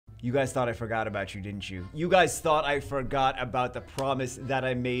You guys thought I forgot about you, didn't you? You guys thought I forgot about the promise that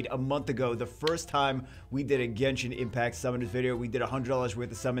I made a month ago. The first time we did a Genshin Impact Summoners video, we did $100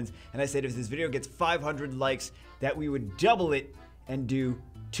 worth of summons. And I said if this video gets 500 likes, that we would double it and do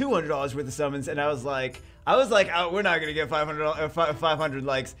 $200 worth of summons. And I was like, oh, we're not going to get 500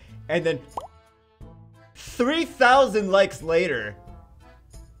 likes. And then 3,000 likes later.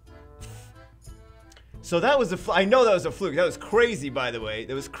 So that was I know that was a fluke. That was crazy, by the way.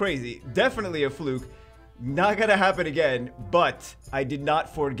 That was crazy. Definitely a fluke. Not gonna happen again, but I did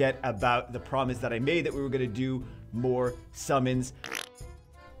not forget about the promise that I made that we were gonna do more summons.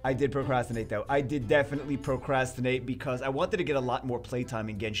 I did procrastinate though. I did definitely procrastinate because I wanted to get a lot more playtime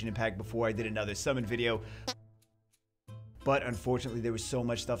in Genshin Impact before I did another summon video. But unfortunately, there was so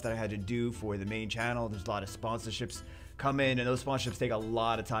much stuff that I had to do for the main channel. There's a lot of sponsorships come in, and those sponsorships take a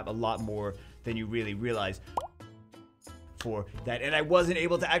lot of time, a lot more than you really realize for that. And I wasn't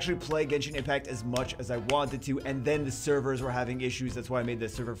able to actually play Genshin Impact as much as I wanted to, and then the servers were having issues. That's why I made the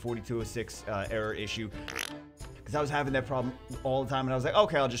server 4206 error issue, because I was having that problem all the time, and I was like,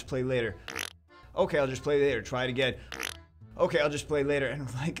 okay, I'll just play later. Okay, I'll just play later. Try it again. Okay, I'll just play later. And I'm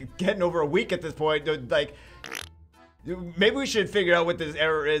like getting over a week at this point. Like, maybe we should figure out what this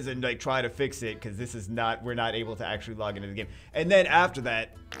error is and like try to fix it, because this is not, we're not able to actually log into the game. And then after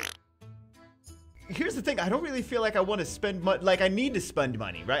that, here's the thing, I don't really feel like I want to spend money. Like, I need to spend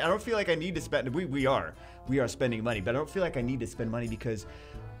money, right? I don't feel like I need to spend, we are spending money, but I don't feel like I need to spend money because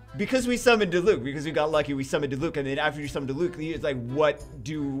we summoned Diluc, because we got lucky, we summoned Diluc, and then after you summon Diluc, it's like, what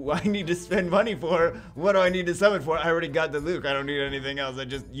do I need to spend money for? What do I need to summon for? I already got Diluc, I don't need anything else. I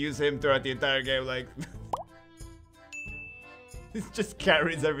just use him throughout the entire game, like, it just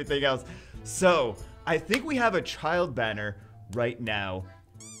carries everything else. So, I think we have a child banner right now.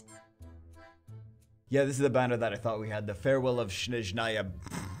 Yeah, this is the banner that I thought we had. The Farewell of Shnizhnaya.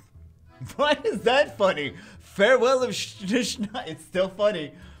 Why is that funny? Farewell of Shnizhnaya. It's still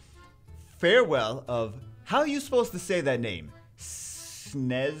funny. Farewell of... How are you supposed to say that name?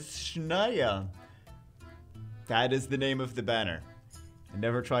 Shnezhnaya. That is the name of the banner. I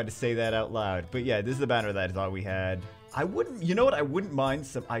never tried to say that out loud. But yeah, this is the banner that I thought we had. I wouldn't... You know what? I wouldn't mind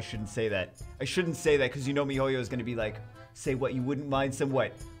some... I shouldn't say that. I shouldn't say that, because you know MiHoYo is going to be like... Say what? You wouldn't mind some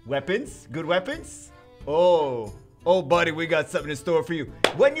what? Weapons? Good weapons? Oh, buddy, we got something in store for you.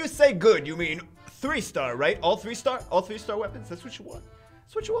 When you say good, you mean 3-star, right? All 3-star? All 3-star weapons? That's what you want?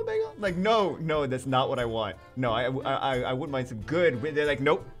 That's what you want, Bagel? Like, no, that's not what I want. No, I wouldn't mind some good. They're like,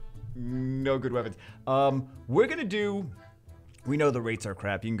 nope, no good weapons. We're gonna do... We know the rates are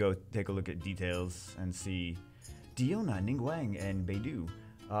crap. You can go take a look at details and see Diona, Ningguang, and Beidou.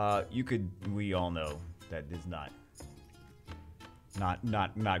 We all know that is not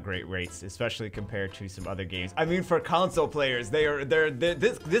great rates, especially compared to some other games. I mean, for console players,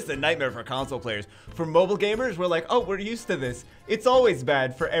 this is a nightmare for console players. For mobile gamers, we're like, oh, we're used to this. It's always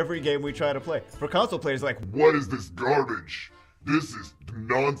bad for every game we try to play. For console players, like, what is this garbage? This is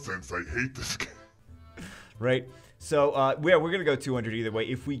nonsense. I hate this game. Right? So, yeah, we're gonna go 200 either way.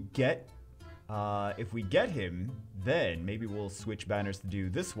 If we get him, then maybe we'll switch banners to do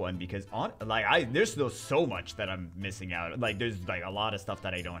this one, because there's still so much that I'm missing out. Like, there's like a lot of stuff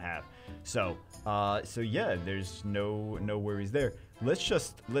that I don't have. So yeah, there's no worries there. Let's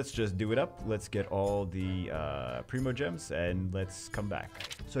just do it up. Let's get all the Primo Gems and let's come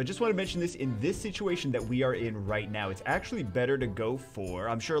back. So I just want to mention this, in this situation that we are in right now, it's actually better to go for,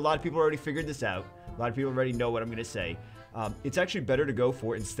 I'm sure a lot of people already figured this out. A lot of people already know what I'm going to say. It's actually better to go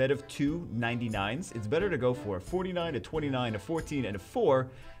for, instead of 2 99s, it's better to go for a 49, a 29, a 14, and a 4,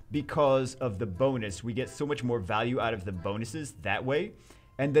 because of the bonus. We get so much more value out of the bonuses that way.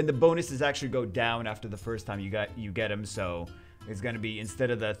 And then the bonuses actually go down after the first time you get them. So it's going to be,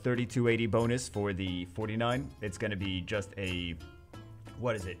 instead of the 3280 bonus for the 49, it's going to be just a,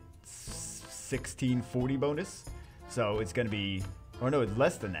 what is it, 1640 bonus. So it's going to be... Or no, it's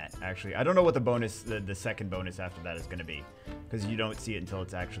less than that, actually. I don't know what the bonus, the second bonus after that is going to be, because you don't see it until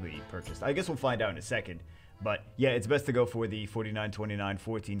it's actually purchased. I guess we'll find out in a second. But yeah, it's best to go for the 49, 29,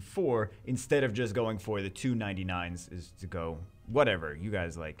 14, 4 instead of just going for the 2 99s, is to go whatever. You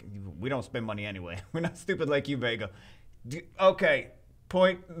guys like, we don't spend money anyway. We're not stupid like you, Vega. Okay,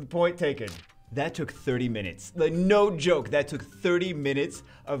 point taken. That took 30 minutes. Like, no joke, that took 30 minutes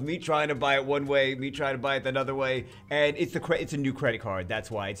of me trying to buy it one way, me trying to buy it another way, and it's a new credit card. That's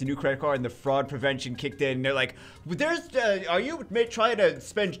why it's a new credit card, and the fraud prevention kicked in. And they're like, are you trying to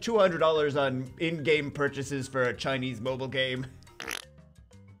spend $200 on in-game purchases for a Chinese mobile game?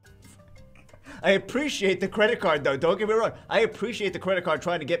 I appreciate the credit card, though. Don't get me wrong. I appreciate the credit card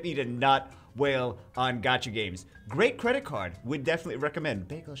trying to get me to not Whale on Gacha Games. Great credit card. Would definitely recommend.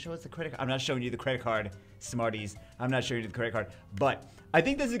 Bagel, show us the credit card. I'm not showing you the credit card, smarties. I'm not showing you the credit card. But I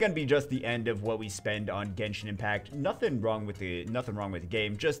think this is going to be just the end of what we spend on Genshin Impact. Nothing wrong with the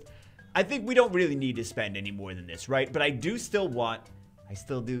game. Just, I think we don't really need to spend any more than this, right? But I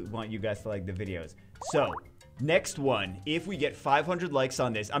still do want you guys to like the videos. So, next one, if we get 500 likes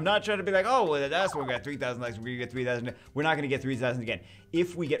on this, I'm not trying to be like, oh, well, that's when we got 3,000 likes, we're going to get 3,000. We're not going to get 3,000 again.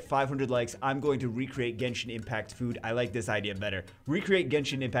 If we get 500 likes, I'm going to recreate Genshin Impact food. I like this idea better. Recreate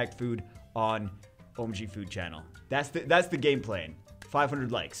Genshin Impact food on OMG Food Channel. That's the game plan.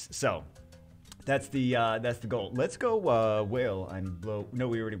 500 likes. So, that's the goal. Let's go whale and blow. No,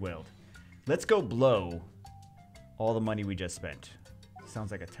 we already whaled. Let's go blow all the money we just spent.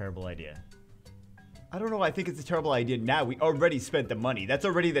 Sounds like a terrible idea. I don't know. I think it's a terrible idea now. We already spent the money. That's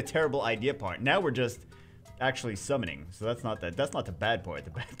already the terrible idea part. Now we're just actually summoning. So that's not the bad part.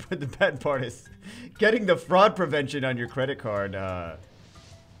 The bad part is getting the fraud prevention on your credit card. Oh,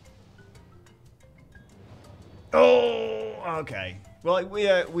 okay. Well,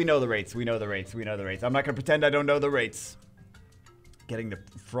 we know the rates. We know the rates. We know the rates. I'm not gonna pretend I don't know the rates. Getting the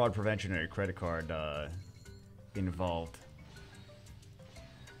fraud prevention on your credit card involved.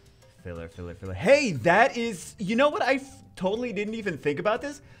 Filler. Hey, that is... You know what? I totally didn't even think about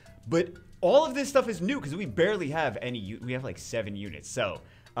this. But all of this stuff is new because we barely have any... We have like 7 units. So,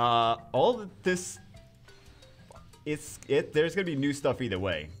 all of this... There's going to be new stuff either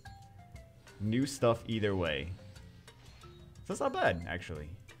way. New stuff either way. So that's not bad, actually.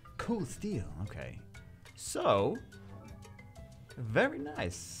 Cool steel. Okay. So... Very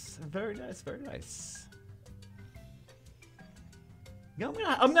nice. Very nice. Very nice. Yeah,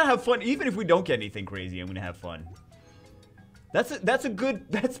 I'm gonna have fun. Even if we don't get anything crazy, I'm gonna have fun. That's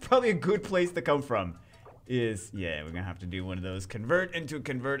probably a good place to come from. Yeah, we're gonna have to do one of those convert into a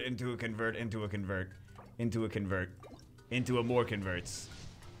convert into a convert into a convert into a convert into a more converts.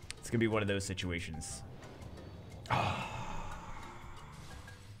 It's gonna be one of those situations.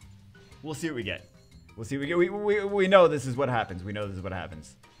 We'll see what we get. We'll see what we get. We know this is what happens. We know this is what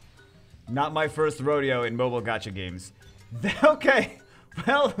happens. Not my first rodeo in mobile gacha games. Okay.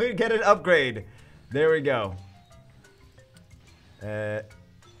 Well, we get an upgrade. There we go.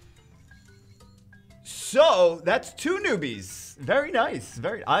 So that's 2 newbies. Very nice.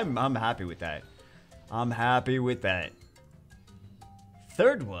 I'm happy with that. I'm happy with that.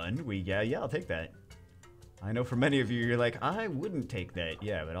 Third one, yeah, I'll take that. I know for many of you, you're like, I wouldn't take that.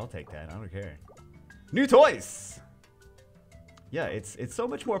 Yeah, but I'll take that. I don't care. New toys. Yeah, it's so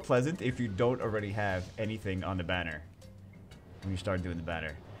much more pleasant if you don't already have anything on the banner. When you start doing the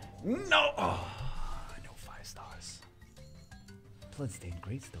banner. No! Oh, no 5 stars. Bloodstained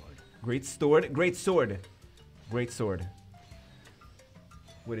Great Sword. Great Sword? Great Sword. Great Sword.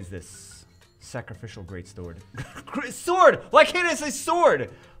 What is this? Sacrificial Great Sword. Sword! Why can't I say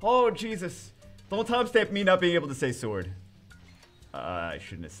sword? Oh, Jesus. Don't timestamp me not being able to say sword. I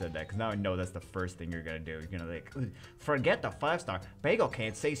shouldn't have said that, because now I know that's the first thing you're going to do. You're going to like, forget the 5-star. Bagel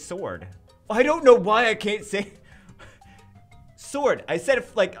can't say sword. I don't know why I can't say... Sword. I said it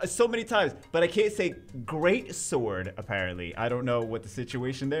like so many times, but I can't say great sword, apparently. I don't know what the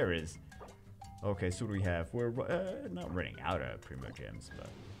situation there is. Okay, so what do we have? We're not running out of Primo Gems, but...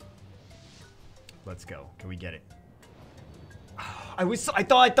 Let's go. Can we get it? I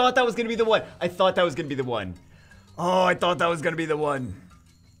thought that was going to be the one. I thought that was going to be the one. Oh, I thought that was going to be the one.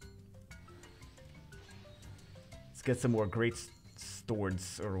 Let's get some more great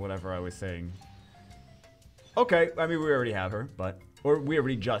swords or whatever I was saying. Okay, I mean, we already have her, or we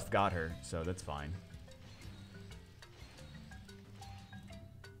already just got her, so that's fine.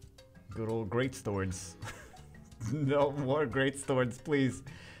 Good old great swords. No more great swords, please.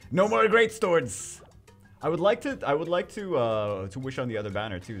 No more great swords. I would like to wish on the other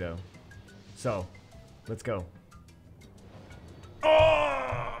banner too, though. So, let's go.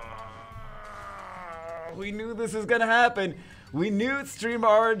 Oh! We knew this was gonna happen. We knew streamer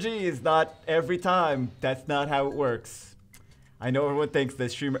RNG is not every time. That's not how it works. I know everyone thinks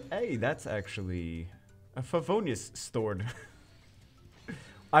that streamer... Hey, that's actually a Favonius stored.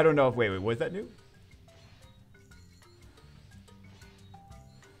 I don't know if... Wait, was that new?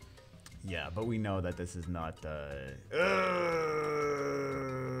 Yeah, but we know that this is not...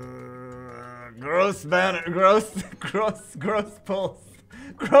 gross banner... Gross pulse.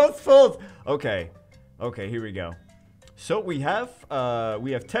 Gross pulse! Okay. Okay, here we go. So we have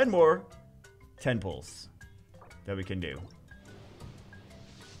 10 more 10 pulls that we can do.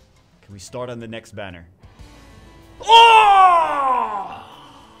 Can we start on the next banner? Oh!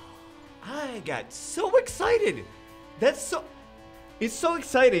 I got so excited. That's so... It's so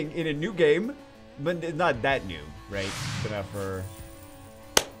exciting in a new game, but it's not that new, right? But not for...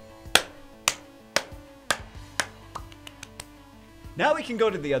 Now we can go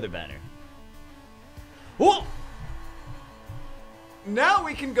to the other banner. Whoa! Now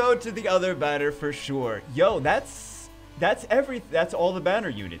we can go to the other banner for sure. Yo, that's all the banner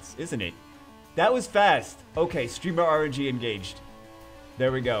units, isn't it? That was fast. Okay, streamer RNG engaged.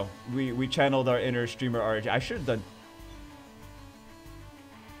 There we go. We channeled our inner streamer RNG. I should have done.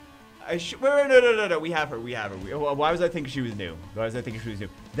 Wait, no. We have her. Why was I thinking she was new?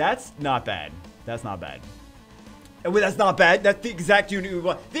 That's not bad. That's not bad. That's not bad. That's the exact unit we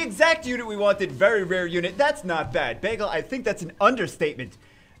want. The exact unit we wanted. Very rare unit. That's not bad. Bagel, I think that's an understatement.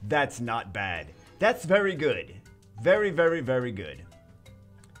 That's not bad. That's very good. Very, very, very good.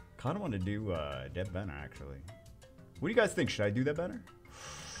 Kind of want to do that banner, actually. What do you guys think? Should I do that banner?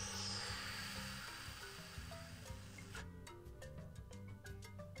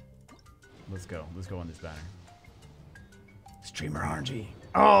 Let's go. Let's go on this banner. Streamer RNG.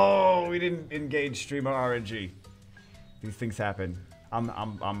 Oh, we didn't engage streamer RNG. These things happen.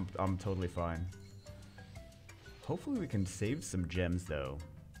 I'm totally fine. Hopefully we can save some gems though.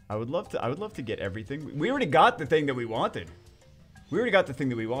 I would love to get everything. We already got the thing that we wanted.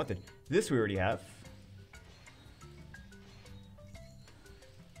 This we already have.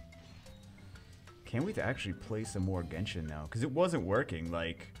 Can't wait to actually play some more Genshin now, because it wasn't working.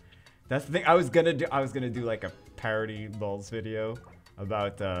 Like, that's the thing. I was gonna do like a parody balls video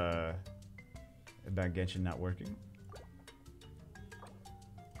about Genshin not working.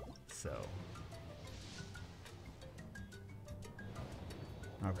 So,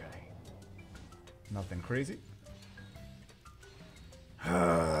 okay, nothing crazy.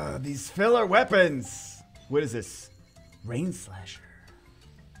 These filler weapons. What is this? Rain Slasher.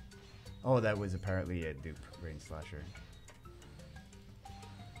 Oh, that was apparently a dupe. Rain Slasher,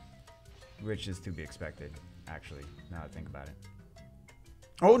 which is to be expected, actually. Now that I think about it.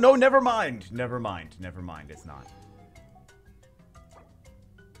 Oh no! Never mind. It's not.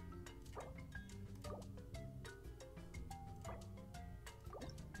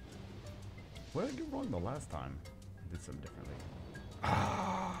 What did I do wrong the last time? I did something differently.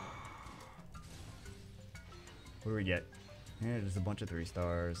 What do we get? Yeah, just a bunch of 3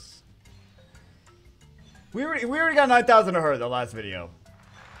 stars. We already got 9,000 of her the last video.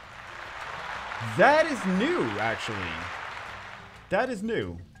 That is new, actually. That is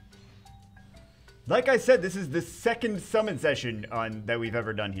new. Like I said, this is the second summon session that we've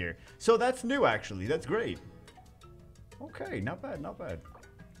ever done here. So that's new, actually. That's great. Okay, not bad, not bad.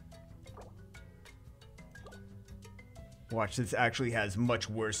 Watch, this actually has much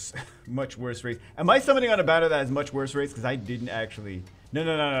worse rates. Am I summoning on a banner that has much worse rates? Because I didn't actually... No.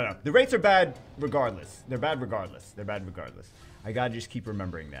 The rates are bad regardless. They're bad regardless. I gotta just keep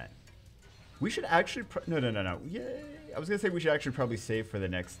remembering that. We should actually... No. Yay. I was gonna say we should actually probably save for the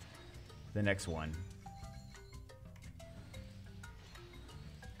next one.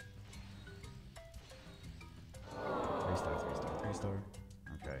 Three star.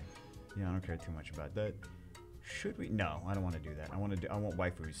 Okay. Yeah, I don't care too much about that. Should we? No, I don't want to do that. I want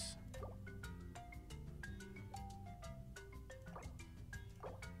waifus.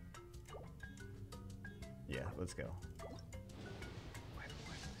 Yeah, let's go.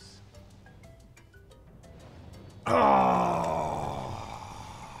 Waifus. Oh!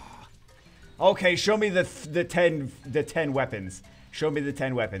 Okay, show me the 10 weapons. Show me the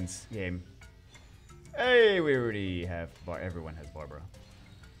 10 weapons, game. Hey, we already have everyone has Barbara.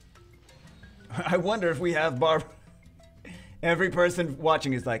 I wonder if we have Barbara. Every person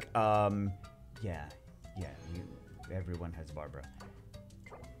watching is like, yeah, everyone has Barbara.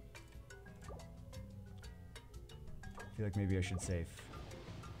 I feel like maybe I should save.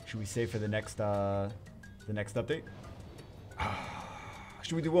 Should we save for the next update?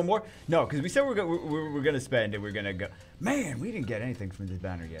 Should we do one more? No, because we said we're gonna spend and we're gonna go. Man, we didn't get anything from this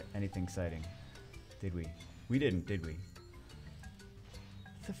banner yet. Anything exciting? Did we? We didn't, did we?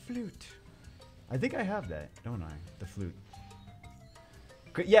 The flute. I think I have that, don't I? The flute.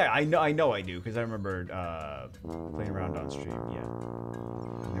 Yeah, I know I do, because I remember playing around on stream, yeah.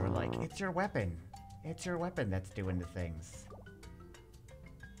 And they were like, it's your weapon. It's your weapon that's doing the things.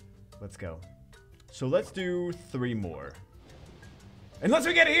 Let's go. So let's do 3 more. Unless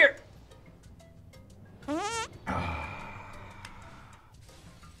we get it here!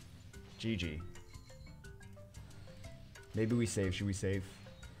 GG. Maybe we save. Should we save?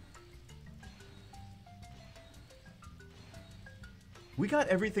 We got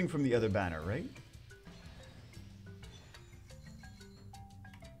everything from the other banner, right?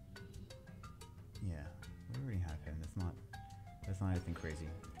 Yeah, we already have him. That's not anything crazy.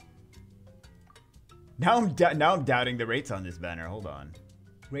 Now I'm doubting the rates on this banner. Hold on.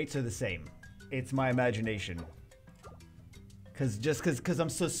 Rates are the same. It's my imagination. Cause I'm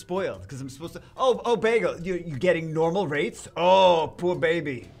so spoiled. Cause I'm supposed to. Oh, Bagel, you getting normal rates? Oh, poor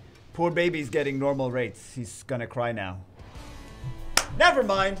baby. Poor baby's getting normal rates. He's gonna cry now. Never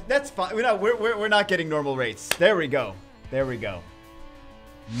mind. That's fine. We're not getting normal rates. There we go. There we go.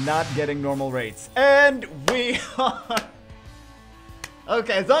 Not getting normal rates. And we are.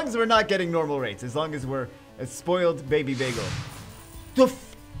 Okay, as long as we're not getting normal rates. As long as we're a spoiled baby bagel.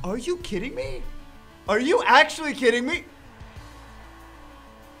 Are you kidding me? Are you actually kidding me?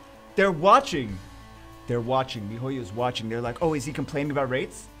 They're watching. They're watching. MiHoYo's watching. They're like, oh, is he complaining about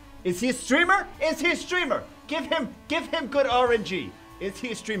rates? Is he a streamer? Is he a streamer? Give him good RNG. Is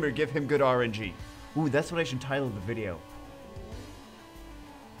he a streamer? Give him good RNG. Ooh, that's what I should title the video.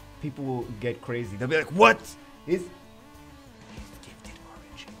 People will get crazy. They'll be like, what? He's gifted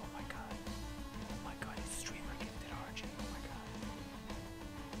RNG. Oh my god. Oh my god, his streamer gifted RNG. Oh my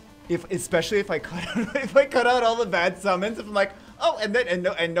god. Especially if I cut out all the bad summons, if I'm like, oh,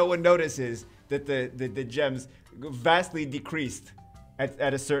 and no one notices that the gems vastly decreased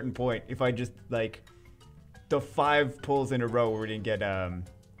at a certain point. If I just like the 5 pulls in a row where we didn't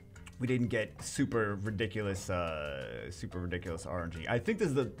get super ridiculous RNG. I think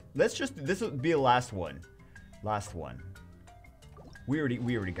this is this will be the last one. Last one. We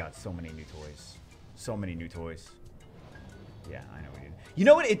already got so many new toys. So many new toys. Yeah, I know we did. You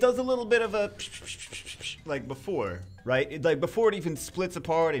know what? It does a little bit of a like before, right? Like before it even splits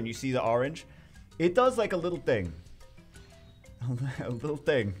apart and you see the orange. It does like a little thing. A little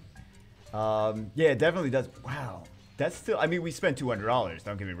thing. Yeah, it definitely does. Wow. That's still, I mean, we spent $200,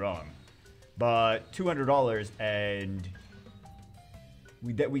 don't get me wrong. But $200 and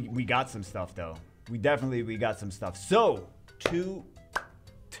we got some stuff though. We got some stuff. So,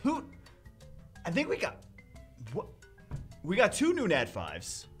 I think we got 2 new Nat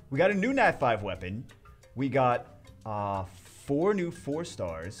 5s. We got a new Nat 5 weapon. We got 4 new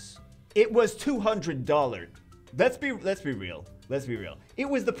 4-stars. It was $200. Let's be real. Let's be real. It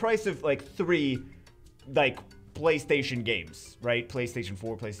was the price of like 3 like PlayStation games, right? PlayStation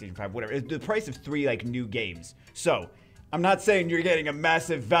 4, PlayStation 5, whatever. It's the price of 3 like new games. So, I'm not saying you're getting a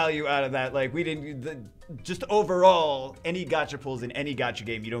massive value out of that. Like we didn't just overall any gacha pulls in any gacha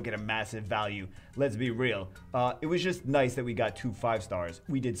game, you don't get a massive value. Let's be real. It was just nice that we got 2 5-stars.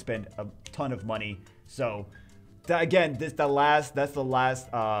 We did spend a ton of money. So, again, that's the last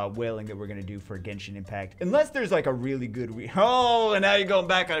whaling that we're gonna do for Genshin Impact. Unless there's like a really good and now you're going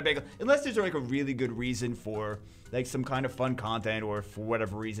back on a bagel. Unless there's like a really good reason for like some kind of fun content, or for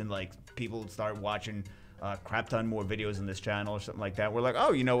whatever reason like people start watching crap ton more videos on this channel or something like that. We're like,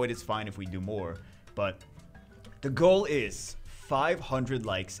 oh, you know what? It's fine if we do more. But the goal is 500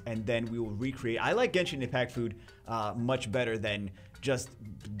 likes, and then we will recreate. I like Genshin Impact food much better than just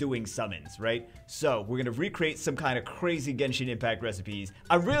doing summons, right? So we're gonna recreate some kind of crazy Genshin Impact recipes.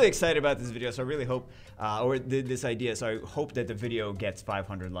 I'm really excited about this video, so I really hope, this idea, so I hope that the video gets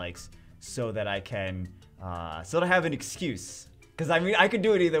 500 likes so that I can, so that I have an excuse. Because I mean, I could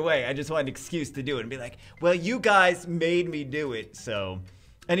do it either way. I just want an excuse to do it and be like, well, you guys made me do it. So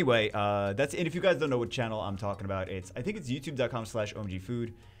anyway, that's it. And if you guys don't know what channel I'm talking about, I think it's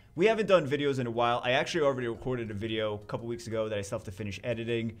youtube.com/omgfood. We haven't done videos in a while. I actually already recorded a video a couple weeks ago that I still have to finish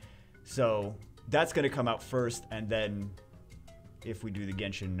editing. So that's going to come out first. And then if we do the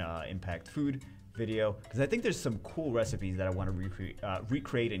Genshin Impact food video, because I think there's some cool recipes that I want to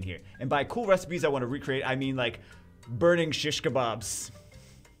recreate in here. And by cool recipes I want to recreate, I mean like burning shish kebabs.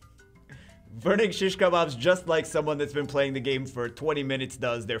 Burning shish kebabs just like someone that's been playing the game for 20 minutes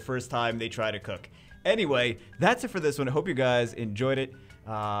does their first time they try to cook. Anyway, that's it for this one. I hope you guys enjoyed it.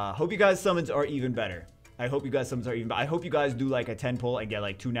 Hope you guys summons are even better. I hope you guys summons are even better. I hope you guys do like a 10 pull and get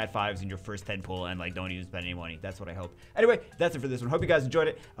like 2 nat 5s in your first 10 pull and like don't even spend any money. That's what I hope. Anyway, that's it for this one. Hope you guys enjoyed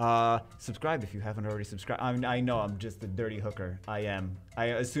it. Subscribe if you haven't already subscribed. I know I'm just a dirty hooker. I am.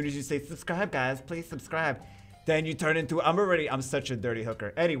 As soon as you say subscribe, guys, please subscribe, then you turn into, I'm such a dirty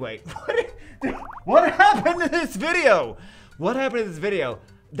hooker. Anyway, what happened to this video? What happened to this video?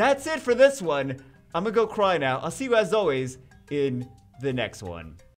 That's it for this one. I'm gonna go cry now. I'll see you as always in the next one.